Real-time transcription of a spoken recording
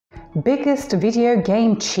biggest video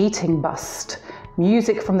game cheating bust,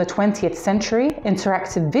 music from the 20th century,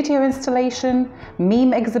 interactive video installation,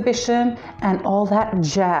 meme exhibition, and all that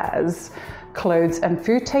jazz, clothes and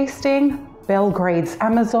food tasting, Belgrade's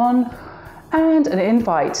Amazon, and an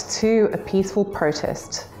invite to a peaceful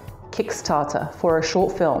protest, Kickstarter for a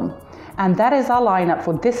short film. And that is our lineup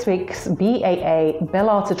for this week's BAA Bel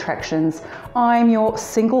Art Attractions. I'm your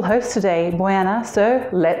single host today, Buena, so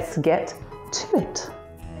let's get to it.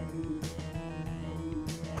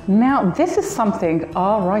 Now, this is something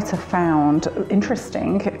our writer found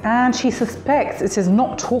interesting, and she suspects it is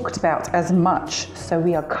not talked about as much, so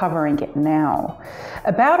we are covering it now.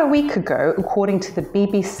 About a week ago, according to the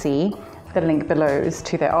BBC, the link below is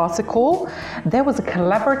to their article, there was a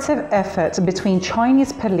collaborative effort between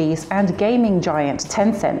Chinese police and gaming giant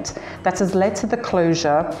Tencent that has led to the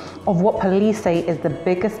closure of what police say is the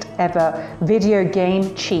biggest ever video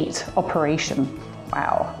game cheat operation.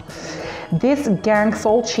 Wow. This gang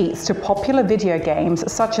sold cheats to popular video games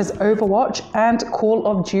such as Overwatch and Call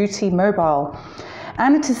of Duty Mobile.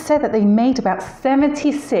 And it is said that they made about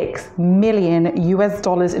 $76 million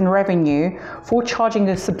in revenue for charging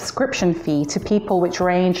a subscription fee to people, which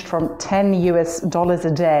ranged from $10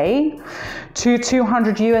 a day to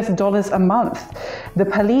 $200 a month. The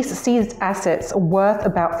police seized assets worth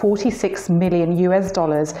about $46 million,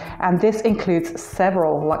 and this includes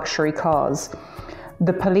several luxury cars.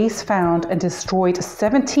 The police found and destroyed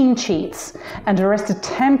 17 cheats and arrested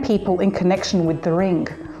 10 people in connection with the ring.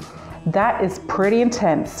 That is pretty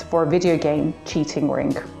intense for a video game cheating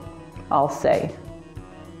ring, I'll say.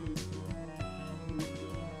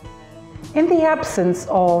 In the absence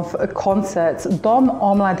of concerts, Dom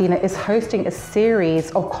Omladina is hosting a series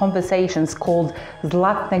of conversations called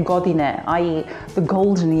Zlatne godine, i.e. the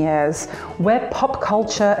golden years, where pop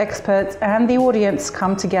culture experts and the audience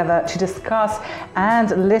come together to discuss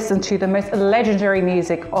and listen to the most legendary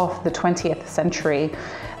music of the 20th century.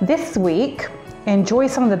 This week, enjoy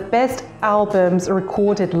some of the best albums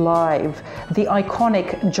recorded live. The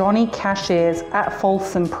iconic Johnny Cash's At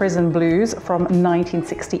Folsom Prison Blues from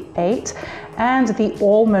 1968 and the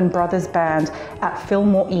Allman Brothers Band at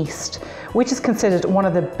Fillmore East, which is considered one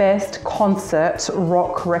of the best concert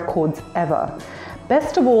rock records ever.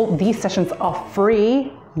 Best of all, these sessions are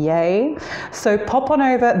free. Yay! So pop on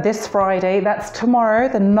over this Friday, that's tomorrow,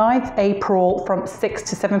 the 9th April from 6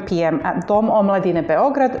 to 7 p.m. at Dom Omladine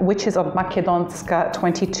Beograd, which is on Makedonska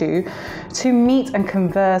 22, to meet and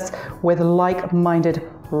converse with like-minded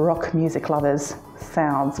rock music lovers.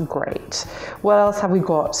 Sounds great. What else have we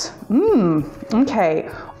got? Okay.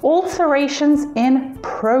 Alterations in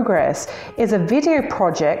Progress is a video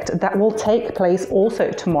project that will take place also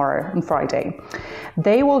tomorrow on Friday.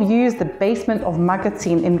 They will use the basement of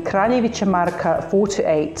Magazine in Kraljevića Marka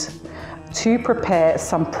 4-8 to prepare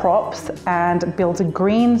some props and build a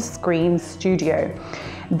green screen studio.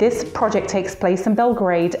 This project takes place in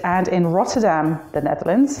Belgrade and in Rotterdam, the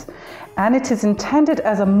Netherlands, and it is intended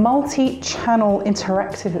as a multi-channel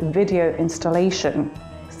interactive video installation.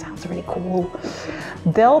 Sounds really cool.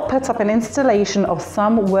 They'll put up an installation of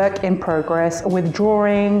some work in progress with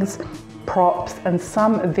drawings, props, and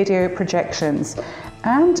some video projections.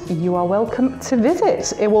 And you are welcome to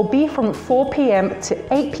visit. It will be from 4 p.m.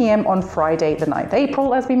 to 8 p.m. on Friday, the 9th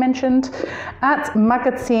April, as we mentioned, at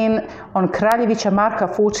Magazine on Kraljevića Marka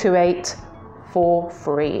 428 for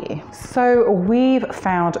free. So we've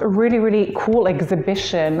found a really cool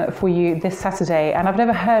exhibition for you this Saturday, and I've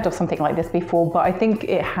never heard of something like this before, but I think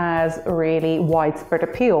it has really widespread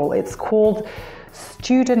appeal. It's called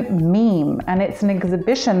Student Meme, and it's an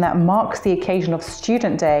exhibition that marks the occasion of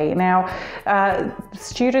Student Day. Now,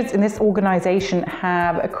 students in this organization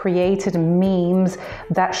have created memes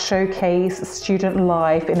that showcase student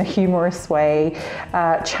life in a humorous way,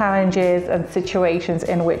 challenges and situations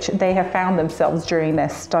in which they have found themselves during their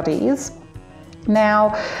studies. Now,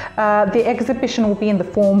 the exhibition will be in the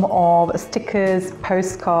form of stickers,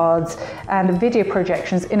 postcards, and video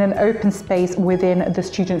projections in an open space within the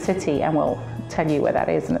student city, and we'll tell you where that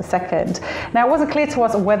is in a second. Now, it wasn't clear to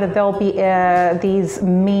us whether there'll be these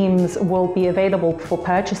memes will be available for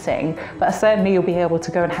purchasing, but certainly you'll be able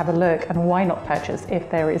to go and have a look, and why not purchase if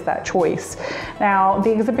there is that choice. Now,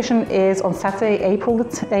 the exhibition is on Saturday, April the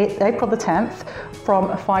 10th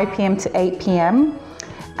from 5 p.m. to 8 p.m.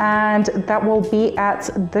 and that will be at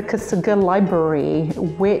the KSG Library,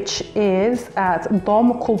 which is at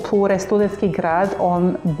Dom Kulture Studentski Grad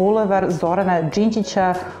on Boulevard Zorana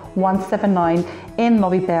Đinđića 179 in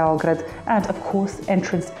Novi Beograd, and of course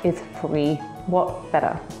entrance is free. What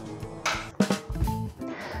better?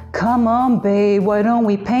 Come on babe, why don't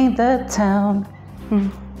we paint the town?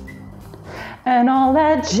 and all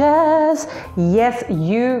that jazz. Yes,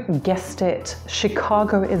 you guessed it.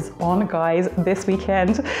 Chicago is on, guys, this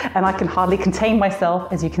weekend, and I can hardly contain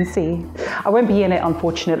myself, as you can see. I won't be in it,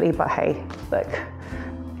 unfortunately, but hey, look.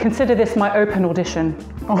 Consider this my open audition.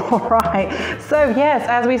 All right, so yes,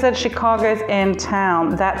 as we said, Chicago's in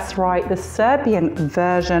town. That's right, the Serbian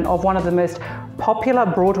version of one of the most popular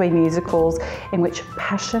Broadway musicals in which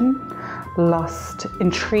passion, lust,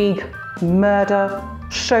 intrigue, murder,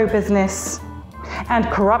 show business, and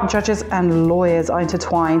corrupt judges and lawyers are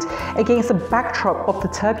intertwined against a backdrop of the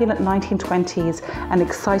turbulent 1920s and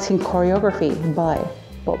exciting choreography by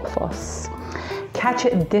Bob Fosse. Catch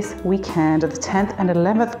it this weekend, the 10th and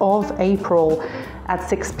 11th of April at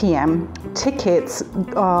 6 p.m. Tickets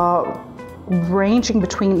are ranging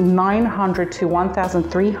between 900 to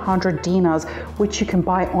 1,300 dinars, which you can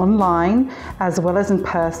buy online as well as in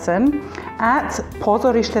person at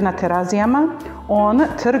Pozorište na Terazijama on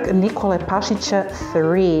Trg Nikole Pašića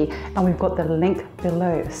 3. And we've got the link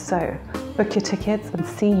below. So book your tickets and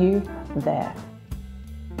see you there.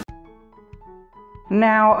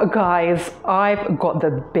 Now, guys, I've got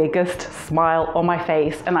the biggest smile on my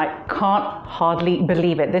face and I can't hardly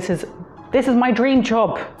believe it. This is my dream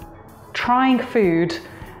job, trying food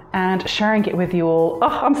and sharing it with you all. Oh,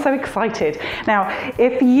 I'm so excited. Now,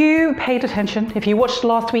 if you paid attention, if you watched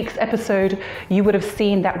last week's episode, you would have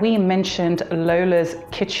seen that we mentioned Lola's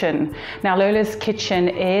Kitchen. Now, Lola's Kitchen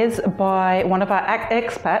is by one of our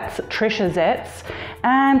expats, Trisha Zetz,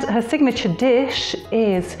 and her signature dish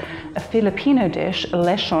is a Filipino dish,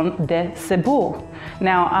 lechon de cebu.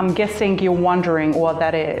 Now, I'm guessing you're wondering what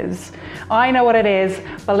that is. I know what it is,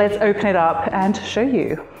 but let's open it up and show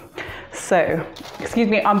you. So, excuse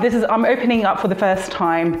me, I'm opening up for the first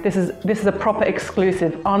time. This is a proper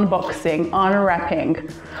exclusive unboxing, unwrapping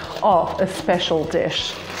of a special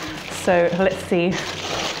dish. So let's see.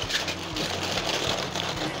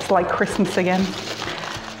 It's like Christmas again.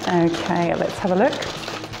 Okay, let's have a look.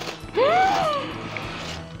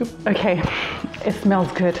 Okay, it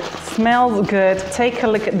smells good. Smells good. Take a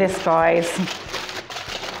look at this, guys.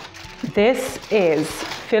 This is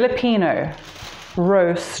Filipino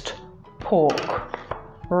roast pork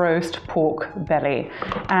belly.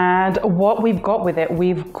 And what we've got with it,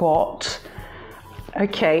 we've got,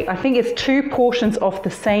 okay, I think it's 2 portions of the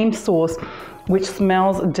same sauce, which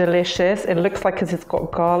smells delicious. It looks like it's got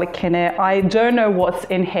garlic in it. I don't know what's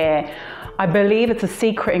in here. I believe it's a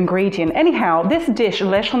secret ingredient. Anyhow, this dish,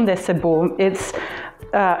 lechon de cebu, it's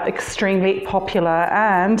extremely popular,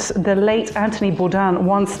 and the late Anthony Bourdain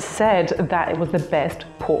once said that it was the best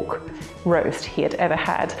pork roast he had ever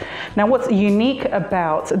had. Now, what's unique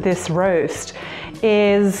about this roast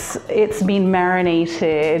is it's been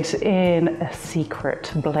marinated in a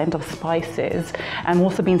secret blend of spices and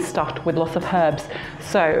also been stuffed with lots of herbs.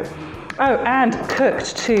 So, oh, and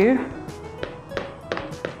cooked to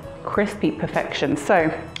crispy perfection.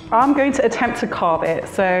 So I'm going to attempt to carve it.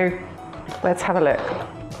 So let's have a look.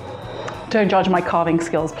 Don't judge my carving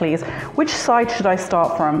skills, please. Which side should I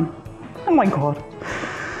start from? Oh my God.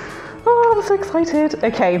 Oh, I'm so excited.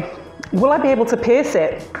 Okay, will I be able to pierce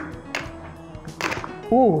it?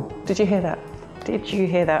 Ooh, did you hear that? Did you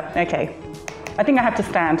hear that? Okay, I think I have to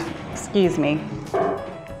stand. Excuse me.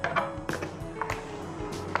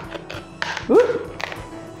 Ooh.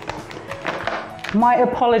 My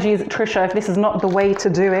apologies, Trisha, if this is not the way to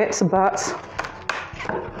do it, but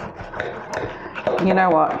you know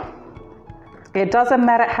what? It doesn't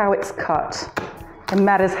matter how it's cut. It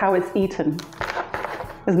matters how it's eaten.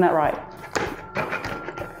 Isn't that right?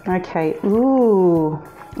 Okay, ooh,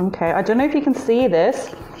 okay. I don't know if you can see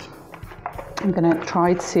this. I'm gonna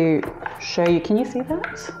try to show you. Can you see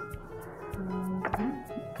that?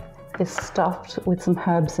 It's stuffed with some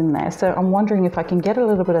herbs in there. So I'm wondering if I can get a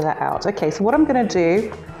little bit of that out. Okay, so what I'm gonna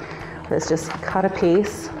do, let's just cut a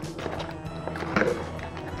piece.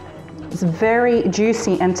 It's very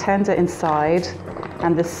juicy and tender inside,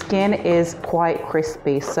 and the skin is quite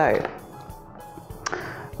crispy. So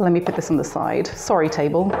let me put this on the side. Sorry,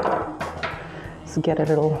 table. Let's get a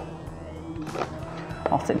little,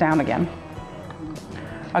 I'll sit down again.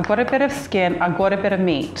 I've got a bit of skin, I've got a bit of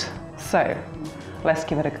meat. So let's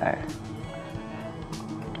give it a go.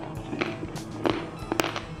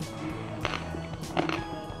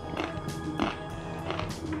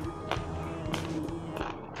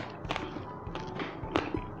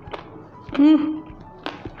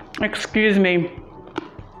 Excuse me.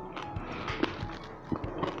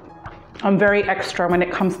 I'm very extra when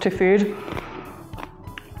it comes to food.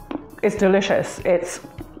 It's delicious. It's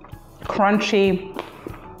crunchy,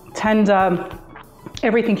 tender,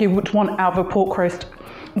 everything you would want out of a pork roast.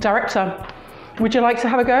 Director, would you like to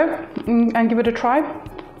have a go? and give it a try.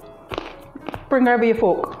 Bring over your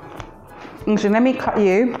fork. So let me cut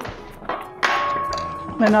you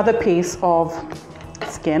another piece of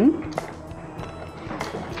skin.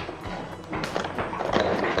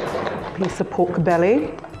 Piece of pork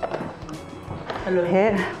belly. Hello.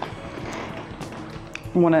 Here.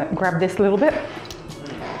 You want to grab this a little bit?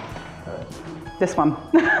 This one.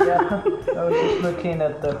 Yeah, I was just looking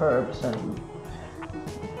at the herbs and...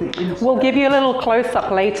 We'll give you a little close-up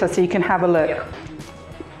later so you can have a look. Yeah.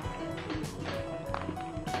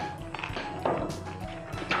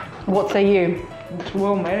 What say you? It's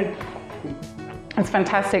well made. It's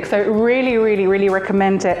fantastic. So really, really, really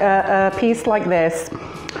recommend it. A piece like this,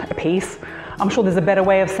 I'm sure there's a better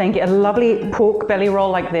way of saying it. A lovely pork belly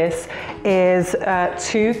roll like this is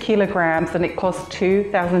 2 kilograms and it costs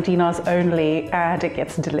 2,000 dinars only, and it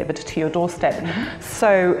gets delivered to your doorstep.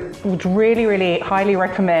 So would really, really highly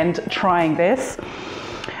recommend trying this.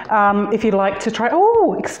 If you'd like to try,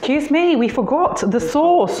 oh, excuse me, we forgot the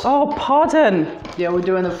sauce. Oh, pardon. Yeah, we're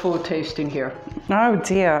doing a full tasting here. Oh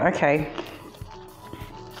dear, okay.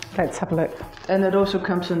 Let's have a look. And it also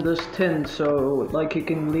comes in this tin, so like you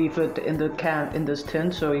can leave it in the can in this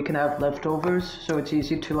tin, so you can have leftovers. So it's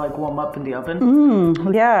easy to like warm up in the oven.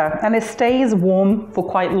 Yeah, and it stays warm for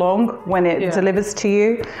quite long when it delivers to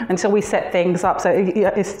you until we set things up. So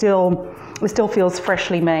it still feels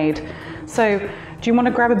freshly made. So do you want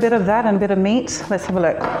to grab a bit of that and a bit of meat? Let's have a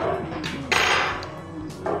look.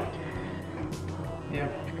 Yeah.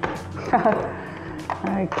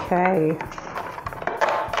 Okay.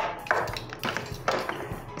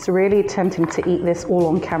 It's really tempting to eat this all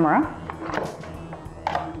on camera.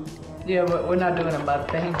 Yeah, but we're not doing a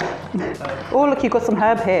mukbang. Oh, look, you've got some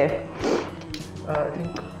herb here. I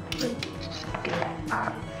think.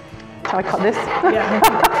 Shall I cut this?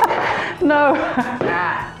 Yeah. No.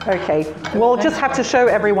 Okay, we'll just have to show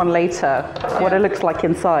everyone later what it looks like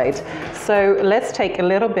inside. So let's take a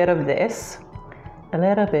little bit of this, a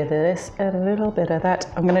little bit of this, and a little bit of that.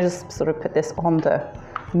 I'm gonna just sort of put this on the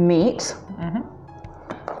meat.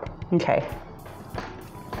 Okay.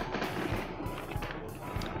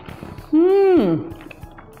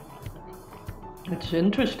 It's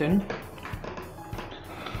interesting.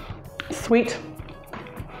 Sweet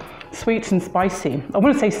and spicy. I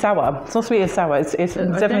wouldn't say sour. It's not sweet or sour. It's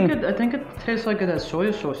definitely. I think it tastes like it has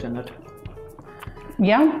soy sauce in it.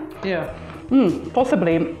 Yeah. Yeah.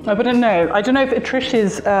 Possibly. I wouldn't know. I don't know if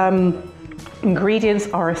Trish's ingredients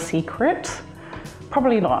are a secret.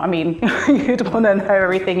 Probably not. I mean, you'd want to know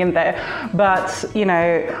everything in there. But, you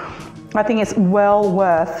know, I think it's well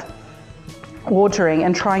worth ordering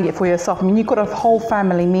and trying it for yourself. I mean, you've got a whole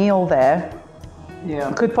family meal there.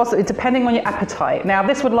 Yeah. Could possibly, depending on your appetite. Now,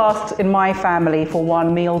 this would last in my family for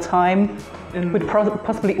one meal time. We'd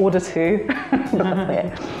possibly order 2.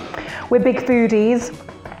 We're big foodies.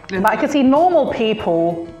 But I could see normal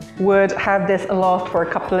people would have this last for a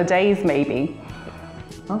couple of days, maybe.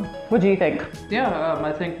 Oh. What do you think? Yeah,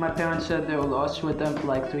 I think my parents said they will last with them for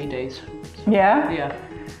like 3 days. Yeah? Yeah.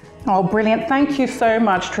 Oh, brilliant. Thank you so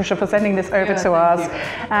much, Trisha, for sending this over to us.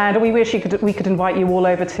 And we wish we could invite you all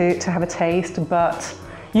over to have a taste, but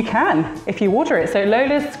you can if you order it. So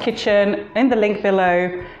Lola's Kitchen, in the link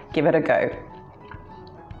below, give it a go.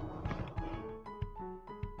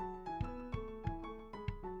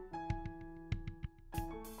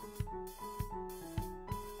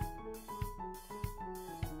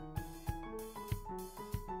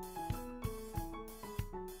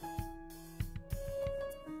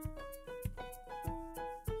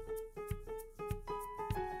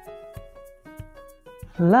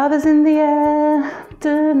 Love is in the air,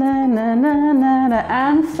 da-na-na-na-na-na,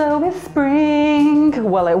 and so is spring.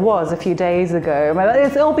 Well, it was a few days ago, but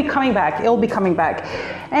it'll be coming back, it'll be coming back.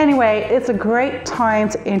 Anyway, it's a great time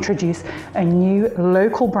to introduce a new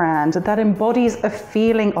local brand that embodies a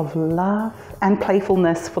feeling of love and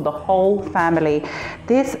playfulness for the whole family.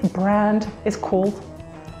 This brand is called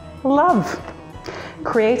Love.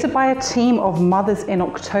 Created by a team of mothers in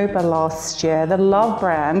October last year, the Love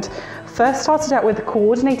brand first started out with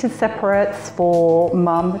coordinated separates for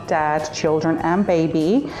mum, dad, children and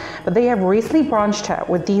baby, but they have recently branched out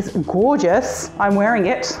with these gorgeous, I'm wearing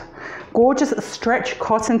it, gorgeous stretch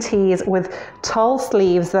cotton tees with tulle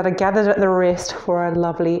sleeves that are gathered at the wrist for a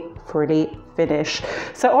lovely frilly finish.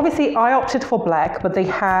 So obviously I opted for black, but they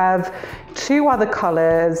have 2 other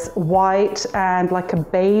colors, white and like a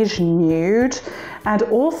beige nude, and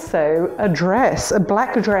also a dress, a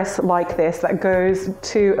black dress like this that goes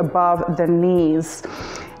to above the knees.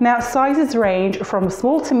 Now sizes range from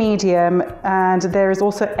small to medium, and there is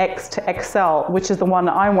also X to XL, which is the one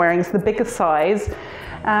that I'm wearing. It's the biggest size.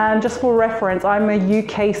 And just for reference, I'm a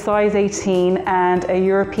UK size 18 and a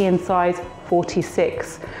European size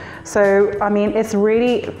 46. So, I mean, it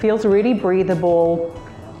feels really breathable.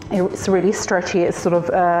 It's really stretchy. It sort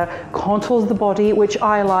of contours the body, which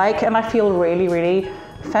I like, and I feel really, really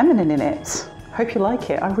feminine in it. Hope you like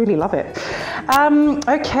it. I really love it.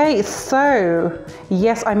 Okay, so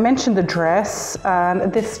yes, I mentioned the dress,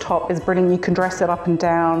 and this top is brilliant. You can dress it up and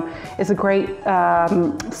down. It's a great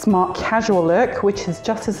smart casual look, which is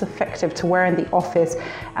just as effective to wear in the office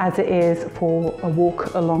as it is for a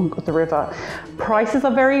walk along the river. Prices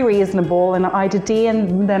are very reasonable, and I did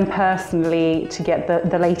DM them personally to get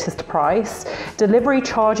the latest price. Delivery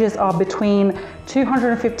charges are between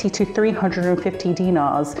 250 to 350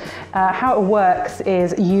 dinars. How it works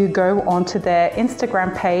is you go onto their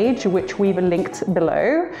Instagram page, which we've linked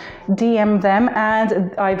below, DM them,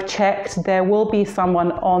 and I've checked, there will be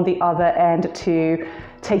someone on the other end to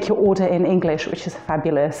take your order in English, which is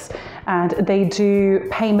fabulous. And they do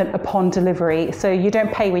payment upon delivery. So you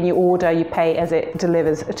don't pay when you order, you pay as it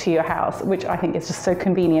delivers to your house, which I think is just so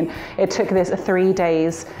convenient. It took this 3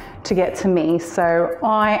 days to get to me, so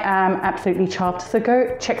I am absolutely chuffed. So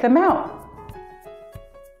go check them out.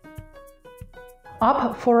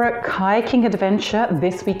 Up for a kayaking adventure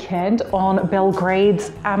this weekend on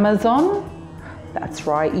Belgrade's Amazon? That's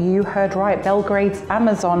right, you heard right, Belgrade's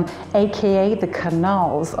Amazon, aka the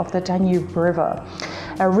canals of the Danube River.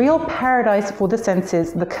 A real paradise for the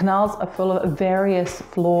senses, the canals are full of various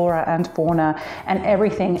flora and fauna and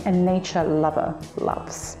everything a nature lover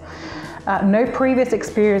loves. No previous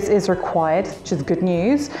experience is required, which is good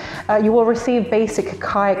news. You will receive basic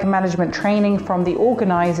kayak management training from the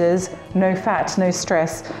organizers, no fat, no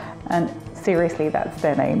stress, and seriously, that's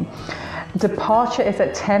their name. Departure is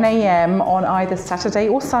at 10 a.m. on either Saturday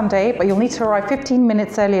or Sunday, but you'll need to arrive 15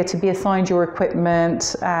 minutes earlier to be assigned your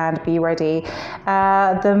equipment and be ready.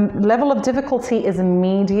 The level of difficulty is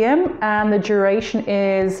medium, and the duration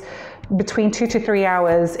is between 2 to 3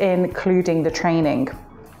 hours, including the training.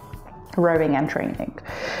 Rowing and training.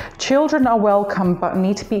 Children are welcome but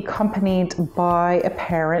need to be accompanied by a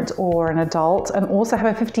parent or an adult, and also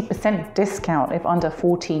have a 50% discount if under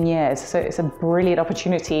 14 years. So it's a brilliant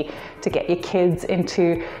opportunity to get your kids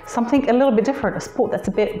into something a little bit different, a sport that's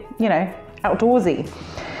a bit, you know, outdoorsy.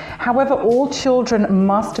 However, all children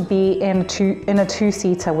must be in a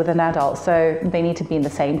two-seater with an adult, so they need to be in the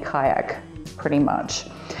same kayak, pretty much.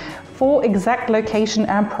 For exact location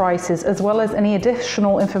and prices, as well as any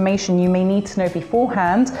additional information you may need to know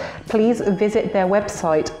beforehand, please visit their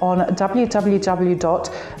website on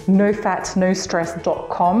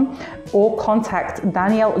www.nofatnostress.com or contact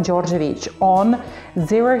Daniel Georgievich on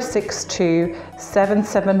 062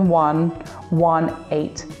 771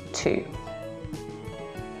 182.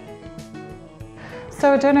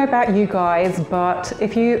 So I don't know about you guys, but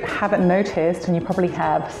if you haven't noticed, and you probably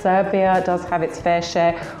have, Serbia does have its fair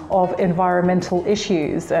share of environmental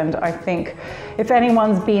issues. And I think if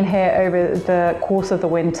anyone's been here over the course of the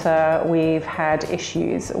winter, we've had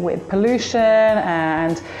issues with pollution,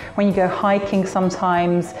 and when you go hiking,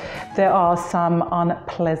 sometimes there are some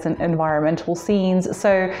unpleasant environmental scenes.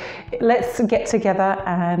 So let's get together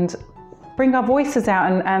and bring our voices out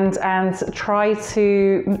and try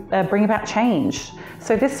to bring about change.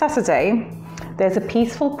 So this Saturday, there's a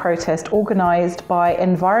peaceful protest organized by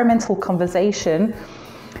Environmental Conservation,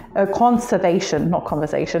 organization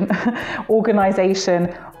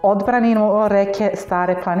Odbranimo reke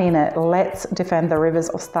Stare planine, let's defend the rivers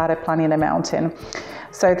of Stare planine mountain.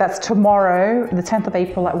 So that's tomorrow, the 10th of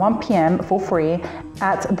April at 1 p.m. for free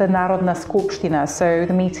at the Narodna Skupština. So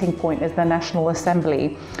the meeting point is the National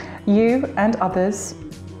Assembly. You and others,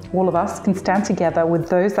 all of us, can stand together with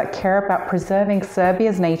those that care about preserving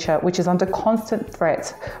Serbia's nature, which is under constant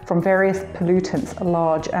threat from various pollutants,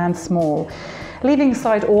 large and small. Leaving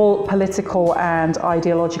aside all political and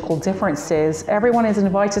ideological differences, everyone is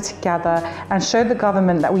invited to gather and show the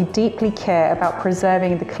government that we deeply care about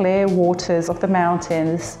preserving the clear waters of the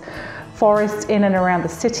mountains, forests in and around the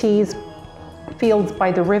cities, fields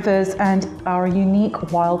by the rivers, and our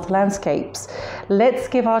unique wild landscapes. Let's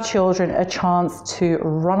give our children a chance to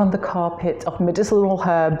run on the carpet of medicinal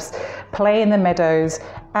herbs, play in the meadows,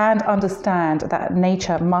 and understand that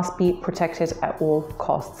nature must be protected at all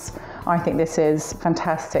costs. I think this is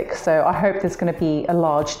fantastic. So I hope there's going to be a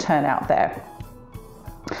large turnout there.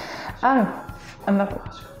 Oh, another.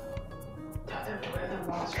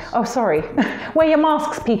 Oh, sorry. Wear your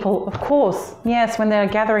masks, people, of course. Yes, when there are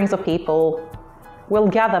gatherings of people, we'll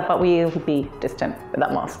gather, but we'll be distant with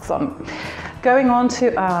our masks on. Going on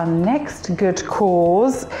to our next good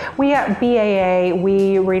cause, we at BAA,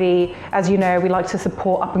 we really, as you know, we like to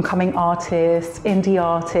support up and coming artists, indie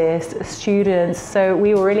artists, students. So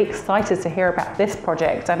we were really excited to hear about this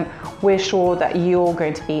project, and we're sure that you're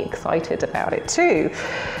going to be excited about it too.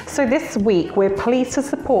 So this week, we're pleased to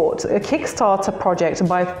support a Kickstarter project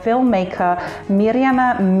by filmmaker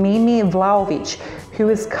Mirjana Mimi Vlaovic, who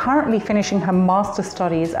is currently finishing her master's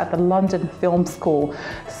studies at the London Film School.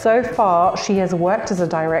 So far, she has worked as a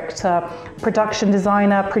director, production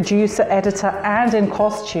designer, producer, editor, and in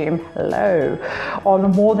costume, on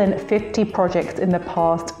more than 50 projects in the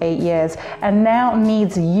past 8 years, and now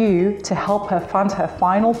needs you to help her fund her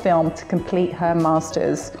final film to complete her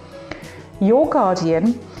master's. Your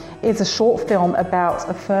Guardian is a short film about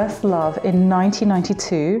a first love in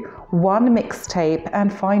 1992, one mixtape, and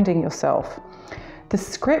finding yourself. The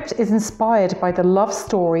script is inspired by the love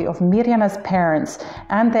story of Mirjana's parents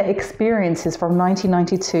and their experiences from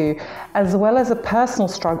 1992, as well as a personal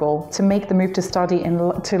struggle to make the move to study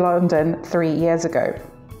to London 3 years ago.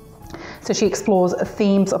 So she explores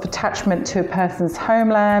themes of attachment to a person's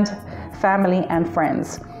homeland, family, and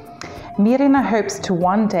friends. Mirjana hopes to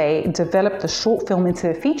one day develop the short film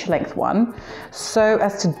into a feature-length one, so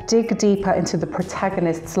as to dig deeper into the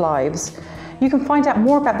protagonists' lives. You can find out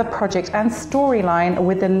more about the project and storyline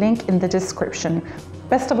with the link in the description.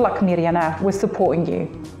 Best of luck, Mirjana, we're supporting you.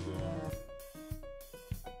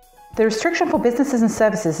 The restriction for businesses and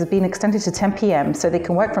services has been extended to 10 p.m, so they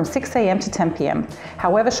can work from 6 a.m. to 10 p.m.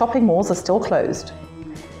 However, shopping malls are still closed.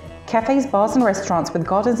 Cafes, bars and restaurants with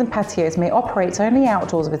gardens and patios may operate only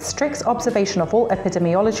outdoors with strict observation of all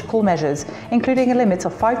epidemiological measures, including a limit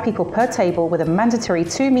of 5 people per table with a mandatory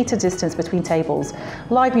 2-meter distance between tables.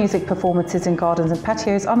 Live music performances in gardens and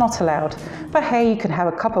patios are not allowed. But hey, you can have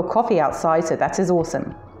a cup of coffee outside, so that is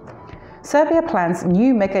awesome. Serbia plans a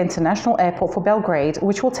new mega international airport for Belgrade,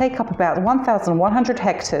 which will take up about 1,100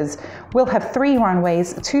 hectares. We'll have 3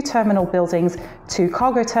 runways, 2 terminal buildings, 2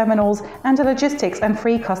 cargo terminals, and a logistics and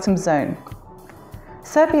free customs zone.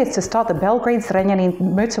 Serbia is to start the Belgrade-Zrenjanin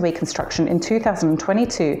motorway construction in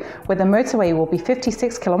 2022, where the motorway will be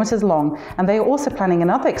 56 kilometers long, and they are also planning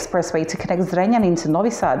another expressway to connect Zrenjanin to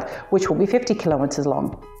Novi Sad, which will be 50 kilometers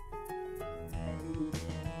long.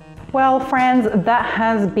 Well, friends, that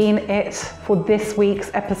has been it for this week's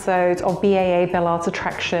episode of BAA Bel Art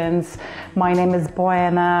Attractions. My name is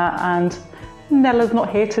Bojana, and Nella's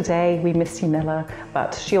not here today. We miss you, Nella,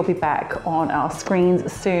 but she'll be back on our screens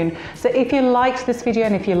soon. So if you liked this video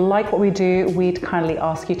and if you like what we do, we'd kindly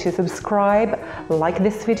ask you to subscribe, like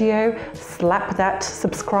this video, slap that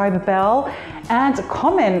subscribe bell, and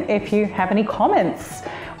comment if you have any comments.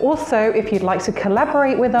 Also, if you'd like to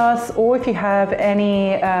collaborate with us, or if you have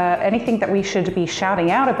anything that we should be shouting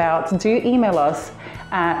out about, do email us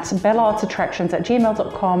at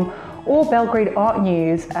belartattractions@gmail.com or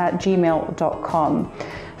belgradeartnews@gmail.com.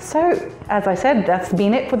 So, as I said, that's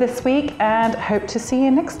been it for this week, and hope to see you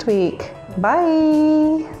next week.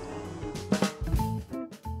 Bye!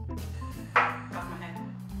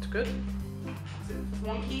 It's good. Is it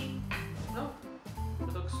wonky? No.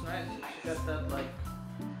 It looks nice. You got that, like,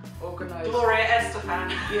 organized. Gloria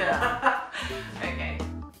Estefan. Yeah. Okay.